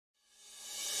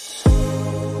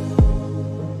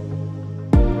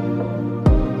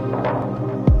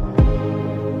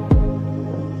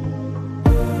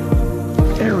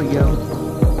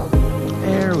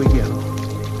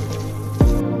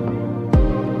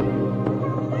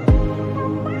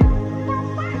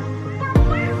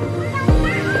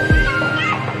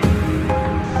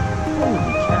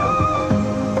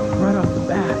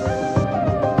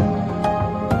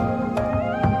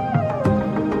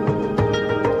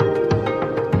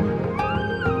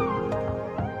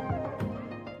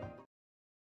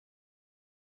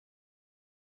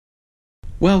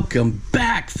Welcome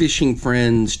back, fishing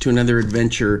friends, to another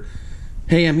adventure.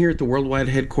 Hey, I'm here at the worldwide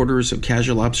headquarters of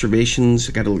Casual Observations.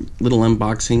 I got a little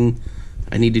unboxing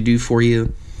I need to do for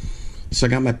you. So I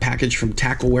got my package from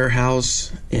Tackle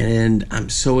Warehouse, and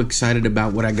I'm so excited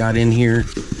about what I got in here.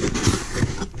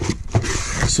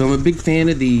 So I'm a big fan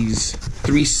of these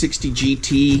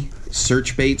 360GT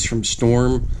Searchbaits from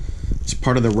Storm. It's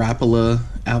part of the Rapala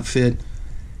outfit.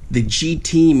 The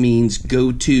GT means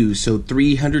go-to, so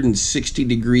 360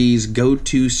 degrees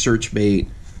go-to search bait.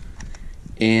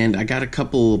 And I got a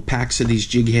couple packs of these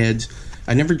jig heads.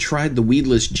 I never tried the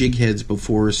weedless jig heads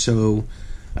before, so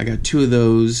I got 2 of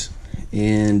those.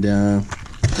 And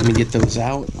let me get those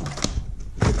out.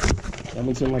 That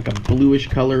one's in like a bluish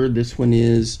color. This one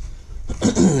is,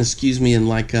 excuse me, in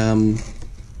like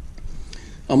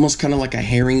almost kind of like a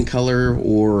herring color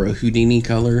or a Houdini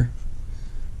color.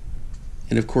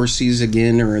 And of course these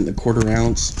again are in the 1/4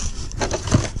 ounce.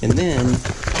 And then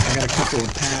I got a couple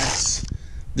of packs.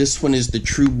 This one is the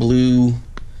True Blue,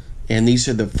 and these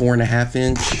are the 4.5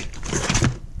 inch.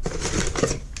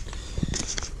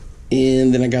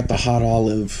 And then I got the Hot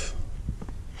Olive.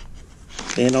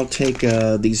 And I'll take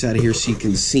these out of here so you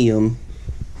can see them.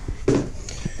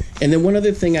 And then one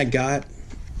other thing I got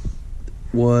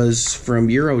was from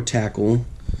Eurotackle.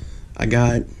 I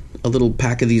got a little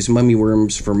pack of these mummy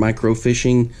worms for micro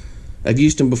fishing. I've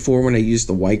used them before when I used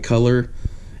the white color,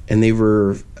 and they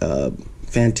were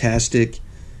fantastic.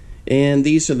 And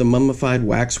these are the mummified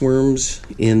wax worms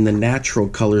in the natural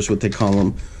colors, what they call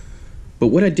them. But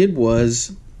what I did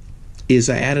is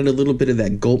I added a little bit of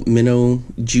that gulp minnow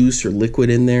juice or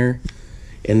liquid in there,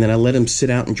 and then I let them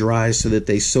sit out and dry so that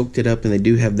they soaked it up, and they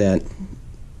do have that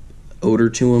odor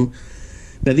to them.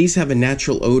 Now these have a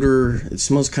natural odor. It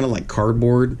smells kind of like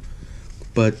cardboard.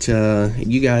 But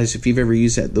you guys, if you've ever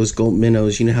used those gulp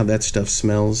minnows, you know how that stuff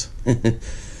smells.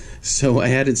 So I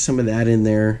added some of that in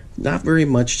there. Not very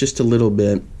much, just a little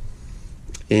bit.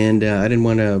 And I didn't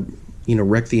want to,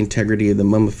 wreck the integrity of the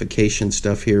mummification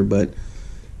stuff here. But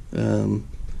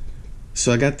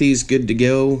so I got these good to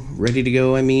go, ready to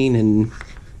go, and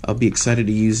I'll be excited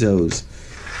to use those.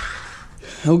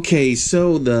 Okay,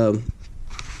 so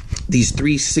these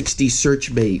 360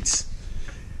 search baits.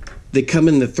 They come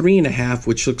in the 3.5,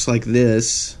 which looks like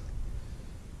this.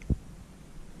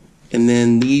 And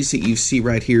then these that you see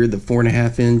right here, the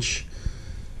 4.5 inch.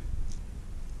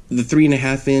 The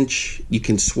 3.5 inch, you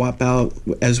can swap out,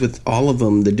 as with all of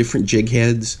them, the different jig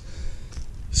heads.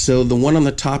 So the one on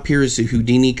the top here is the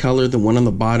Houdini color. The one on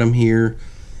the bottom here,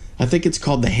 I think it's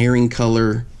called the herring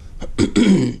color.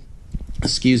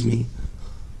 Excuse me.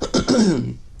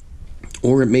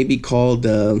 Or it may be called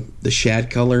the shad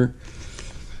color.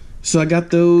 So I got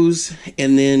those,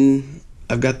 and then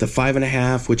I've got the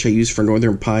 5.5, which I use for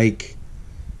northern pike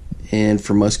and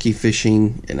for muskie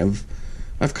fishing. And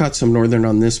I've caught some northern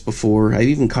on this before. I've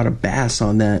even caught a bass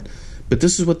on that. But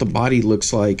this is what the body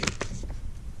looks like.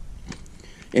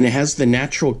 And it has the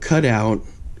natural cutout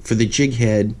for the jig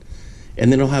head,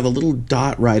 and then it'll have a little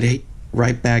dot right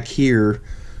back here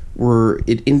where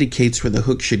it indicates where the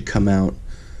hook should come out.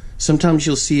 Sometimes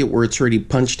you'll see it where it's already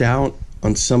punched out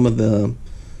on some of the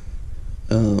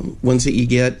ones that you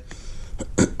get.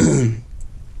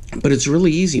 But it's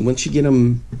really easy once you get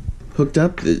them hooked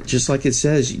up, just like it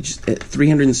says. You just at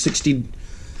 360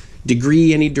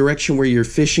 degree, any direction where you're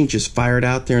fishing, just fire it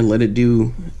out there and let it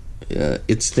do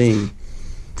its thing.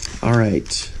 All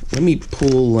right, let me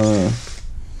pull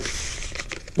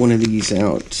one of these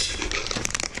out.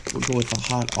 We'll go with the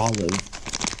Hot Olive.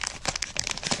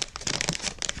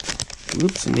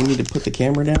 Oops, and they need to put the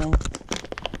camera down.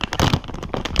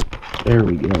 There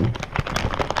we go.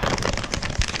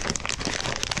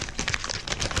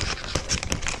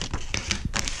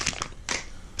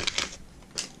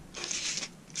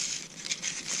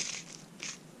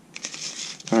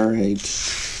 All right.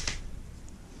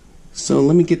 So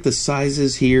let me get the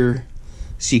sizes here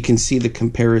so you can see the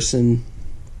comparison.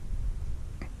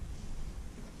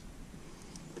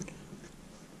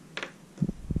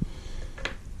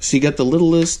 So you got the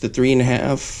littlest, the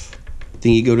 3.5,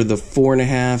 then you go to the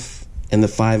 4.5 and the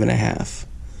 5.5.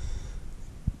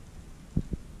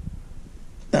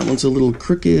 That one's a little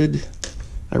crooked.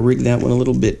 I rigged that one a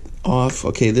little bit off.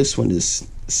 Okay, this one is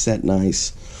set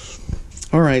nice.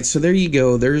 All right, so there you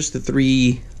go. There's the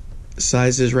 3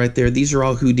 sizes right there. These are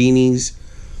all Houdinis,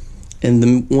 and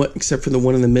the one, except for the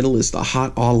one in the middle, is the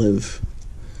Hot Olive.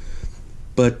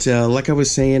 But like I was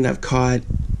saying, I've caught,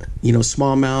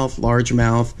 smallmouth,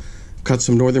 largemouth. I've caught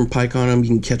some northern pike on them. You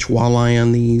can catch walleye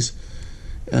on these.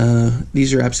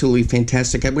 These are absolutely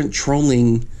fantastic. I went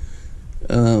trolling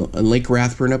on Lake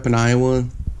Rathburn up in Iowa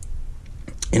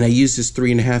And I used this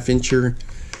 3.5 incher,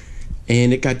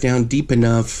 and it got down deep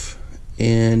enough,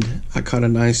 and I caught a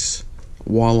nice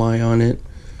walleye on it.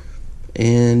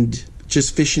 And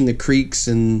just fishing the creeks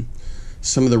and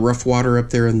some of the rough water up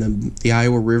there in the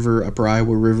Iowa River, Upper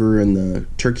Iowa River, and the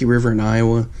Turkey River in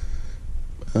Iowa,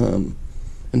 and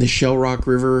the Shell Rock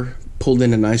River, pulled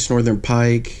in a nice northern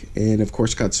pike, and of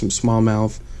course got some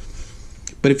smallmouth.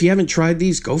 But if you haven't tried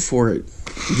these, go for it.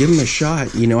 Give them a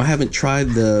shot. You know, I haven't tried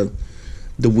the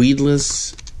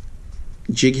weedless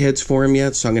jig heads for them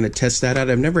yet, so I'm going to test that out.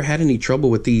 I've never had any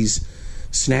trouble with these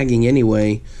snagging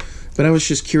anyway, but I was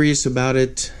just curious about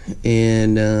it,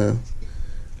 and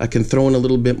I can throw in a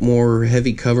little bit more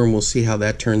heavy cover, and we'll see how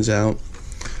that turns out.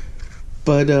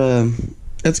 But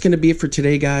that's going to be it for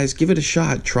today, guys. Give it a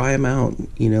shot. Try them out.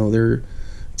 You know,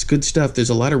 it's good stuff. There's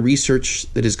a lot of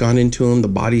research that has gone into them, the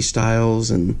body styles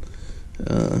and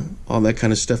all that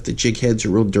kind of stuff. The jig heads are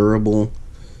real durable.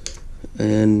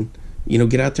 And, you know,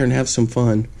 get out there and have some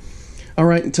fun. All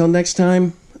right, until next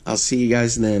time, I'll see you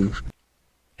guys then.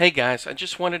 Hey, guys, I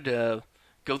just wanted to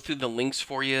go through the links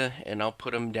for you, and I'll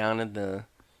put them down in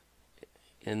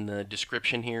the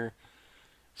description here.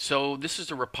 So this is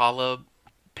the Rapala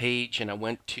page, and I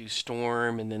went to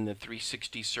Storm and then the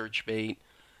 360 Searchbait,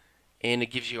 and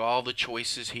it gives you all the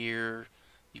choices here.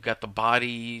 You've got the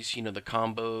bodies, you know, the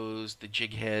combos, the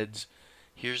jig heads.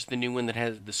 Here's the new one that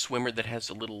has the swimmer that has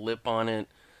a little lip on it.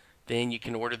 Then you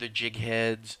can order the jig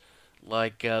heads,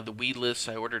 like the weedless.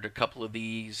 I ordered a couple of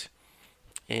these,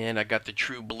 and I got the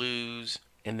true blues,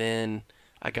 and then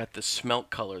I got the smelt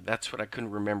color. That's what I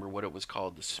couldn't remember what it was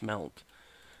called, the smelt.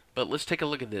 But let's take a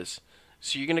look at this.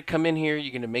 So you're going to come in here,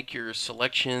 you're going to make your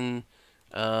selection,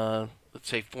 let's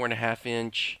say 4.5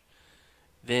 inch.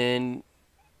 Then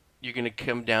you're going to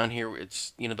come down here.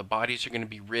 It's, you know, the bodies are going to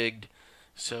be rigged.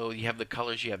 So you have the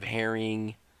colors. You have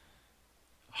herring,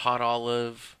 hot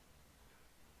olive,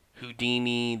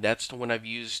 Houdini. That's the one I've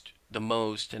used the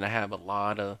most, and I have a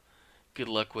lot of good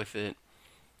luck with it.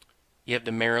 You have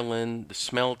the Maryland, the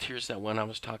smelt. Here's that one I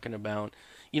was talking about.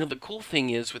 You know, the cool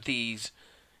thing is with these,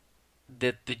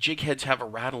 that the jig heads have a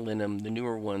rattle in them, the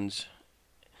newer ones.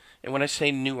 And when I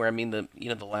say newer, I mean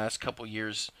the last couple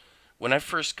years. When I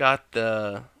first got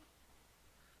the,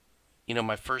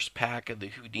 my first pack of the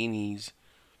Houdinis,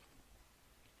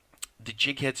 the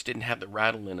jig heads didn't have the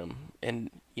rattle in them,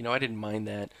 and I didn't mind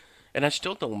that, and I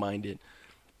still don't mind it.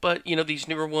 But these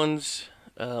newer ones,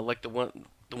 like the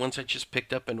ones I just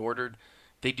picked up and ordered,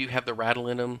 they do have the rattle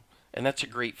in them, and that's a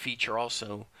great feature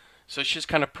also. So it's just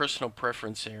kind of personal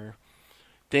preference there.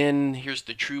 Then here's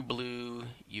the True Blue.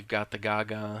 You've got the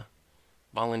Gaga,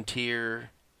 Volunteer,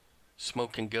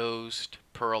 Smoke and Ghost,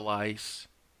 Pearl Ice,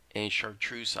 and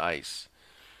Chartreuse Ice.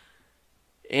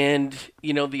 And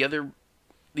the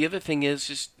other thing is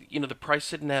just the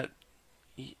price isn't that,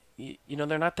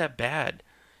 they're not that bad.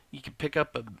 You can pick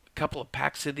up a couple of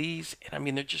packs of these, and I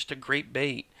mean they're just a great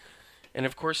bait. And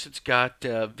of course it's got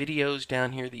videos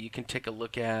down here that you can take a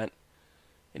look at,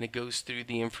 and it goes through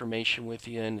the information with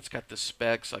you, and it's got the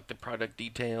specs, like the product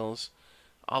details,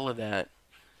 all of that,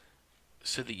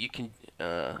 so that you can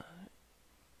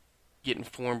get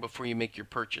informed before you make your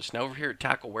purchase. Now over here at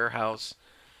Tackle Warehouse,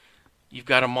 you've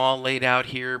got them all laid out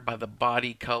here by the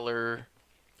body color,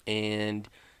 and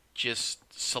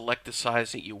just select the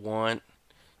size that you want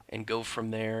and go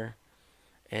from there.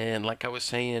 And like I was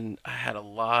saying, I had a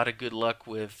lot of good luck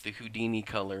with the Houdini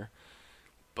color.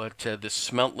 But the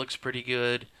smelt looks pretty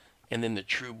good, and then the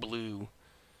True Blue.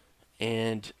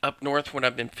 And up north, when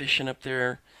I've been fishing up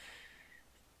there,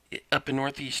 up in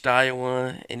northeast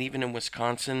Iowa and even in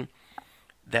Wisconsin,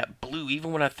 that blue,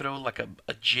 even when I throw like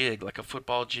a jig, like a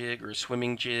football jig or a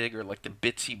swimming jig or like the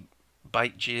Bitsy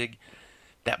bite jig,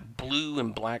 that blue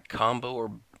and black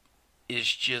combo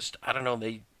is just, I don't know,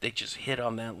 they just hit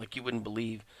on that like you wouldn't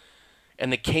believe.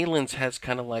 And the Kalins has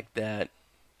kind of like that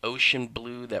ocean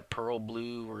blue, that pearl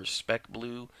blue or speck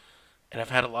blue, and I've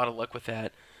had a lot of luck with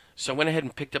that. So I went ahead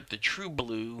and picked up the True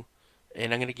Blue,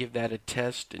 and I'm going to give that a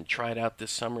test and try it out this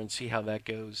summer and see how that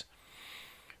goes.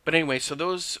 But anyway, so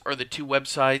those are the two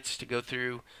websites to go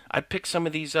through. I picked some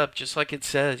of these up just like it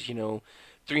says,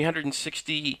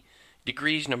 360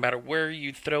 degrees, no matter where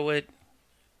you throw it,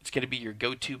 it's going to be your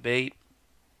go-to bait.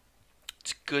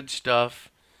 It's good stuff.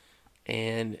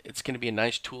 And it's going to be a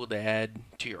nice tool to add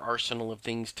to your arsenal of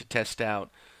things to test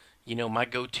out. My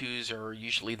go-tos are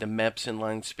usually the Mepps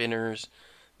inline spinners,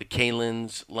 the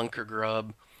Kalins, Lunker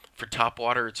Grub. For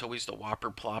topwater, it's always the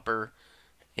Whopper Plopper.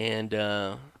 And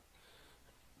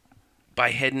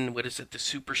by Hedden, what is it, the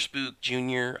Super Spook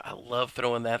Junior. I love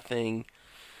throwing that thing.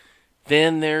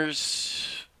 Then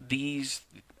there's these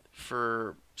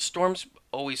for storms.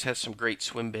 always has some great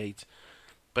swim baits.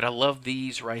 But I love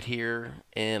these right here.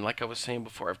 And like I was saying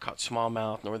before, I've caught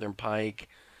smallmouth, northern pike.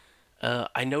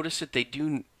 I noticed that they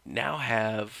do now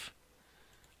have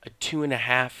a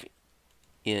 2.5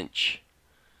 inch.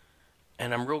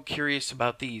 And I'm real curious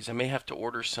about these. I may have to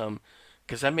order some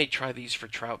because I may try these for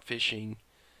trout fishing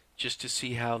just to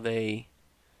see how they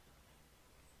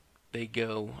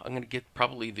go. I'm going to get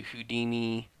probably the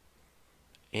Houdini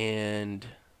and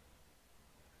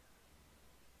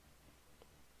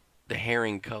the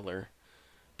herring color.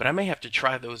 But I may have to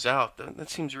try those out. That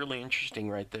seems really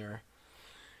interesting right there.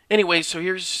 Anyway, so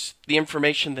here's the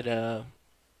information that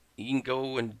you can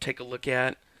go and take a look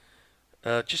at.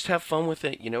 Just have fun with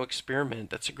it, experiment.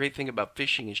 That's a great thing about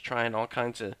fishing, is trying all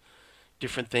kinds of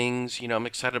different things. I'm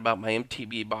excited about my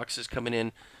MTB boxes coming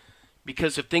in,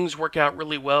 because if things work out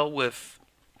really well with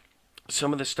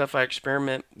some of the stuff I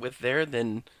experiment with there,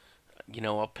 then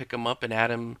I'll pick them up and add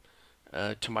them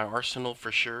to my arsenal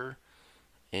for sure.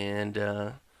 And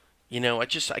I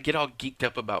get all geeked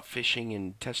up about fishing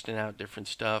and testing out different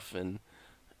stuff, and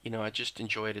I just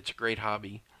enjoy it. It's a great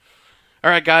hobby. All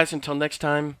right, guys, until next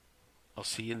time, I'll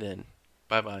see you then.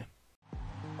 Bye-bye.